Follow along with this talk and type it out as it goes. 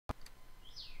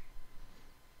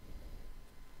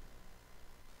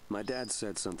My dad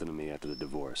said something to me after the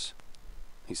divorce.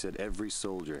 He said every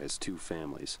soldier has two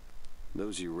families.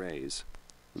 Those you raise,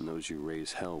 and those you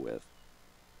raise hell with.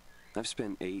 I've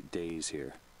spent 8 days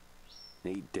here.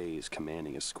 8 days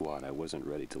commanding a squad I wasn't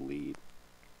ready to lead.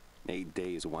 8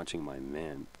 days watching my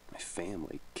men, my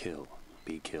family,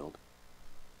 be killed.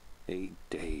 8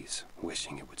 days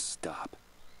wishing it would stop.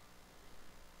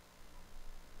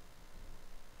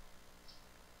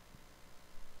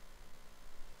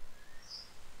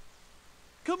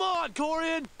 Come on,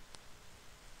 Corian!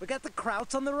 We got the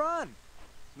Krauts on the run.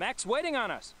 Mac's waiting on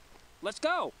us. Let's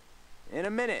go. In a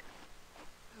minute.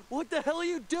 What the hell are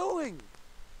you doing?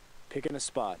 Picking a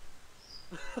spot.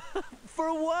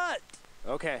 For what?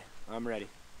 Okay, I'm ready.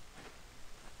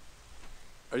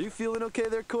 Are you feeling okay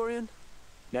there, Corian?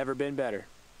 Never been better.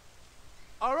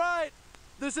 All right,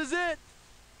 this is it.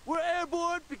 We're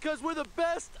airborne because we're the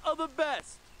best of the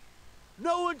best.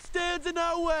 No one stands in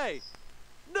our way.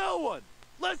 No one.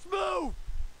 Let's move.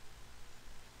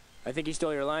 I think you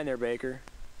stole your line there, Baker.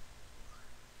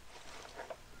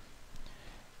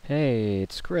 Hey,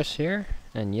 it's Chris here,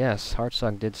 and yes,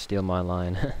 Heartsock did steal my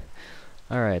line.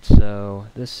 Alright, so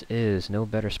this is no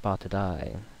better spot to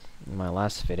die. In my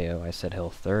last video, I said hill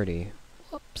 30.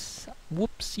 Whoops,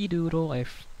 whoopsie doodle, I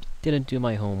didn't do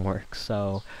my homework,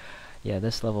 so yeah,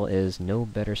 this level is no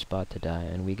better spot to die,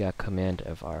 and we got command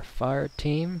of our fire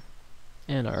team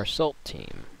and our assault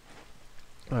team.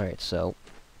 Alright, so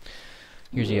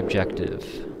here's the objective.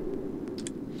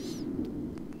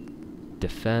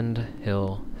 Defend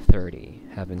Hill 30.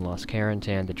 Having lost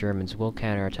Carentan, the Germans will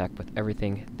counterattack with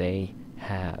everything they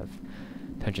have.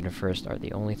 101st are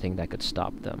the only thing that could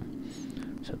stop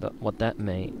them. So what that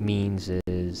means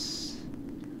is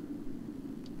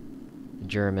the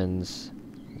Germans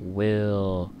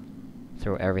will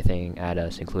throw everything at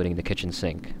us, including the kitchen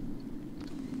sink.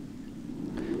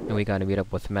 And we gotta meet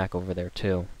up with Mac over there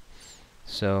too.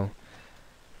 So,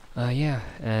 yeah,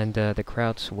 and the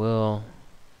Krauts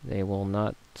they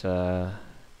won't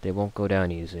go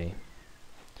down easy.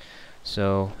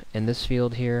 So, in this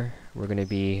field here, we're gonna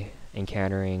be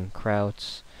encountering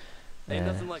Krauts. Ain't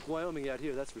nothing like Wyoming out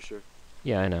here, that's for sure.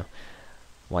 Yeah, I know.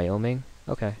 Wyoming?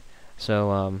 Okay.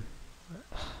 So,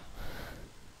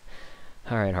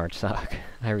 alright, Heartsock.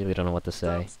 I really don't know what to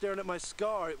say. Stop staring at my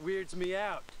scar, it weirds me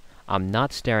out. I'm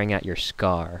not staring at your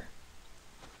scar.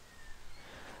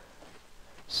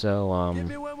 So, Hit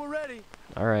me when we're ready.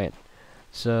 alright.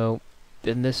 So,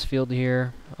 in this field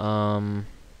here, we're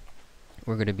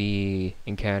gonna be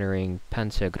encountering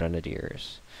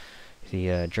Panzergrenadiers,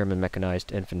 the German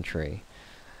mechanized infantry.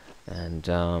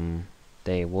 And,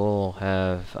 they will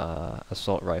have,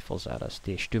 assault rifles at us,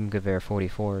 the Sturmgewehr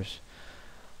 44s.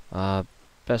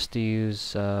 Best to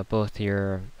use, both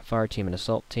your fire team and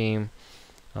assault team.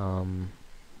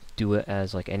 Do it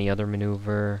as like any other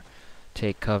maneuver.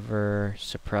 Take cover,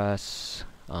 suppress,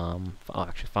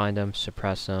 actually find them,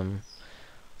 suppress them,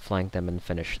 flank them, and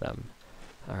finish them.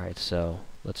 Alright, so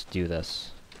let's do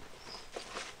this.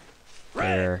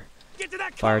 Air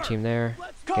fire team there,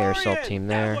 air assault team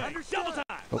there.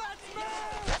 Oh.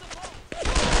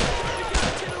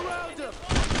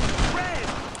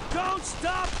 Don't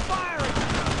stop firing!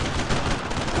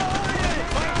 Corian!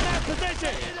 Fire on that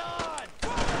position!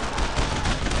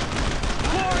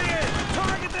 Corian!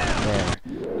 Target them! There.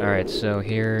 Alright, so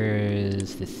here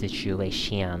is the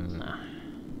situation.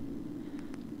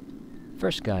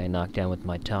 First guy knocked down with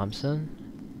my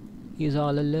Thompson. He's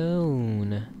all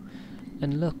alone.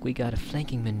 And look, we got a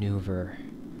flanking maneuver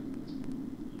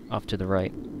off to the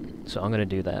right. So I'm gonna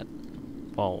do that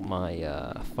while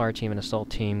my fire team and assault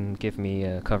team give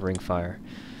me covering fire.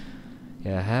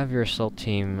 Yeah, have your assault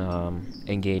team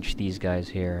engage these guys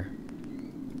here.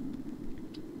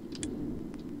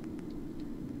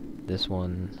 This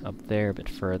one up there a bit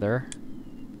further.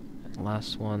 And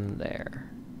last one there.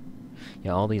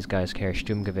 Yeah, all these guys carry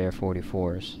Sturmgewehr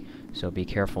 44s, so be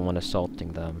careful when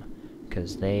assaulting them,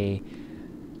 because they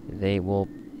will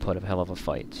put a hell of a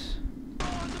fight.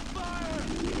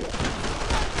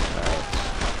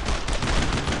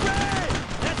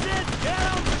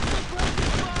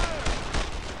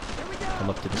 Come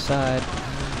up to the side.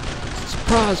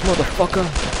 Surprise, motherfucker!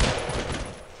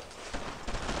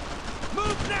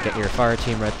 Get your fire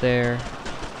team right there.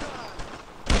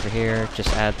 Over here,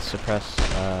 just add suppress,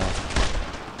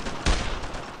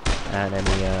 add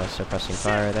any suppressing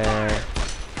fire there.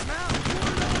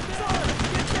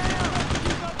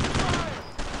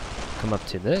 Come up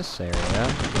to this area.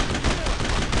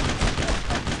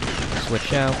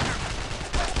 Switch out.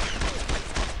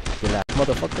 Be like,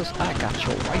 motherfuckers, I got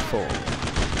your rifle.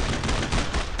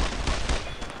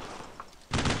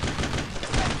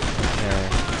 Okay.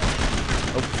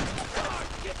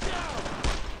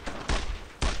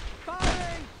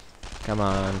 Come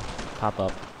on. Pop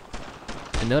up.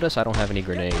 And notice I don't have any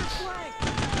grenades.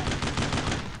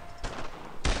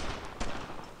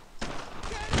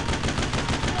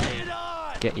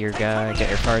 Get your guy, get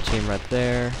your fire team right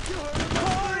there.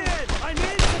 I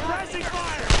need suppressing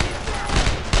fire!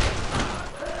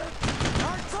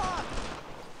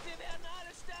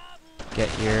 Get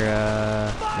your,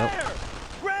 nope.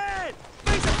 Red!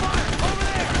 Face of fire! Over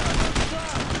there!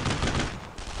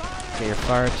 Get your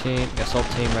fire team, assault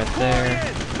team right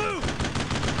there. Move!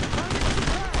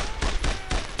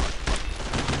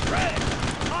 Red!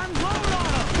 Unload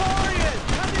on him! Corian!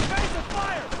 Heavy face of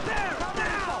fire! There!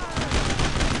 Now!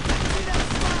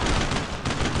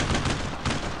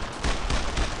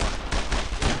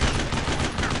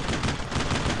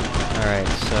 Alright,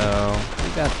 so we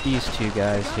got these two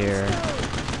guys here.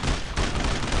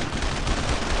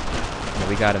 Yeah,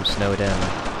 we got him snowed in.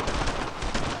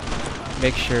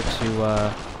 Make sure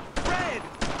to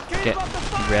get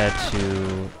Red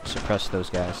to suppress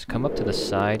those guys. Come up to the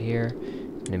side here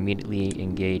and immediately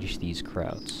engage these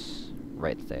krauts.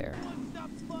 Right there.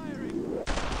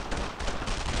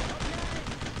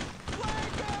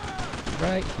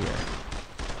 Right here.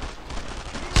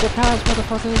 Surprise,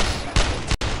 motherfuckers!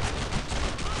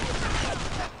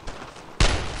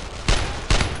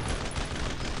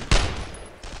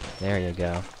 There you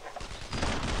go.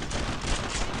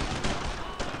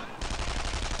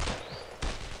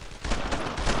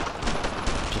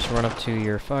 Just run up to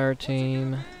your fire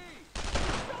team.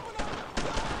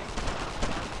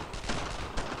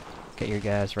 Get your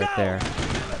guys right there.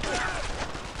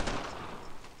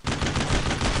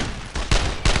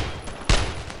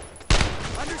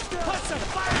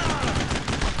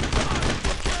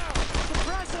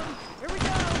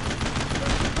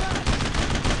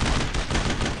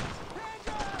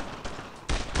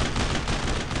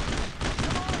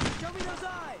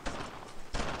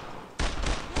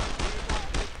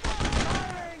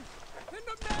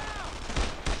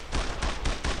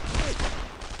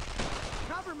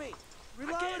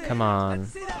 Come on.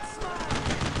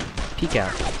 Peek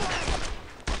out.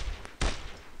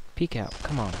 Peek out.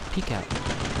 Come on. Peek out.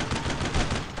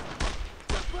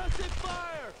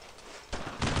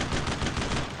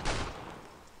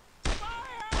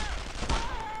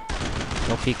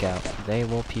 They'll peek out. They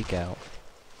will peek out.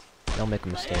 They'll make a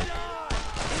mistake.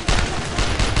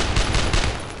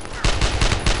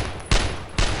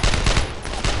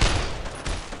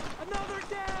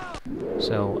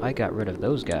 So I got rid of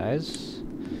those guys.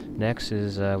 Next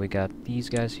is we got these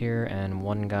guys here and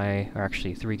one guy, or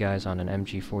actually 3 guys on an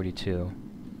MG42.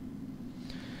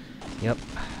 Yep.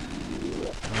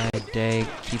 My day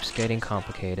keeps getting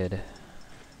complicated.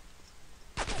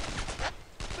 Baker,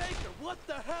 what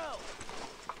the hell?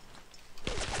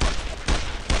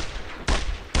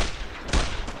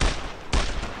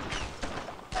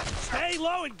 Stay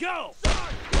low and go!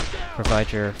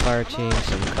 Provide your fire team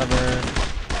some cover.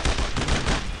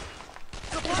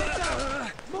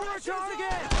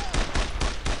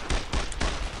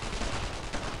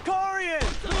 Corian!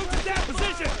 Move to that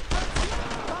position! Do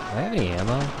I have any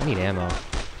ammo? I need ammo.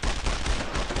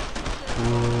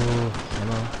 Ooh,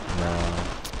 ammo? No.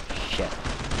 Shit.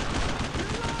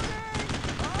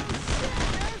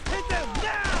 Hit them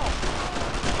now!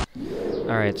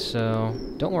 Alright, so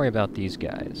don't worry about these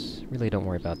guys. Really don't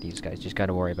worry about these guys. Just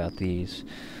gotta worry about these.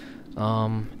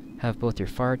 Have both your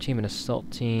fire team and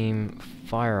assault team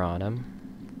fire on him.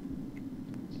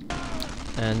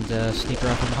 And sneak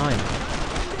around from behind.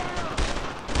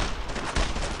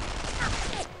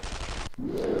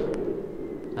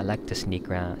 I like to sneak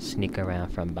around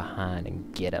from behind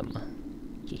and get him.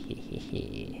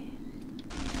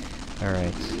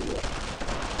 Alright.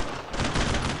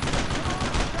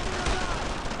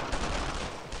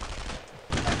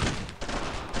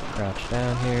 Crouch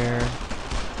down here.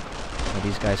 Well,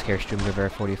 these guys carry Sturmgewehr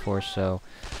 44, so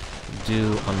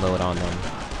do unload on them.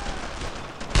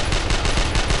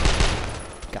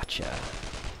 Gotcha.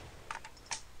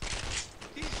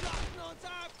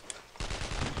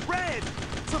 Red!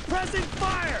 Suppressing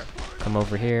fire! Come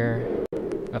over here,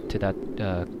 up to that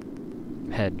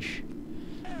hedge,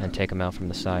 and take them out from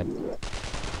the side.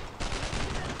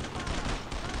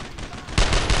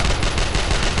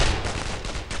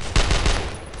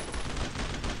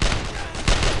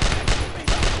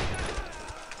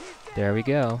 There we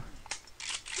go.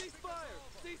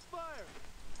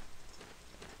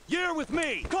 You're with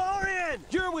me! Corian!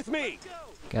 You're with me!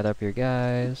 Gather up your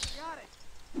guys.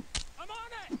 I'm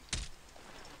on it!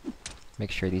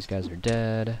 Make sure these guys are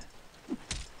dead,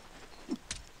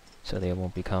 so they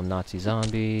won't become Nazi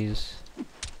zombies.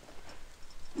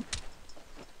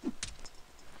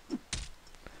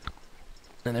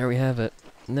 And there we have it.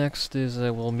 Next is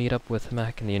we'll meet up with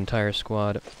Mac and the entire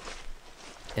squad.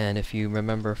 And if you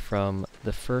remember from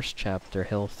the first chapter,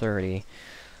 Hill 30,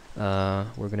 we're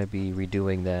going to be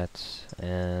redoing that,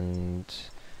 and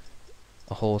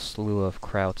a whole slew of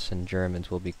Krauts and Germans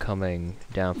will be coming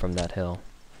down from that hill.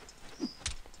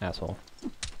 Asshole.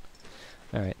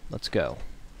 Alright, let's go.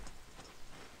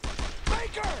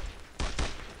 Baker!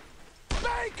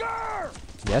 Baker!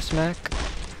 Yes, Mac?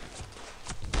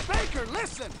 Baker,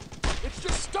 listen! It's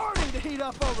just starting to heat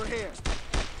up over here.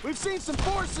 We've seen some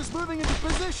forces moving into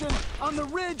position on the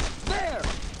ridge there.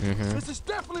 This is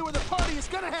definitely where the party is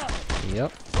gonna happen.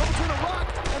 Yep. Right between a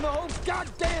rock and the whole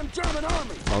goddamn German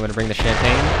army. Oh, I'm gonna bring the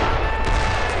champagne.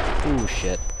 Ooh,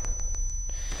 shit.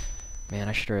 Man,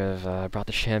 I should have brought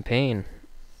the champagne.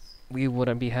 We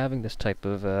wouldn't be having this type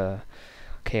of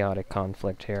chaotic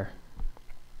conflict here.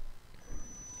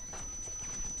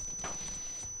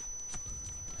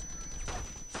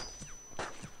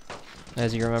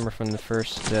 As you remember from the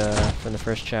first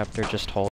chapter, just hold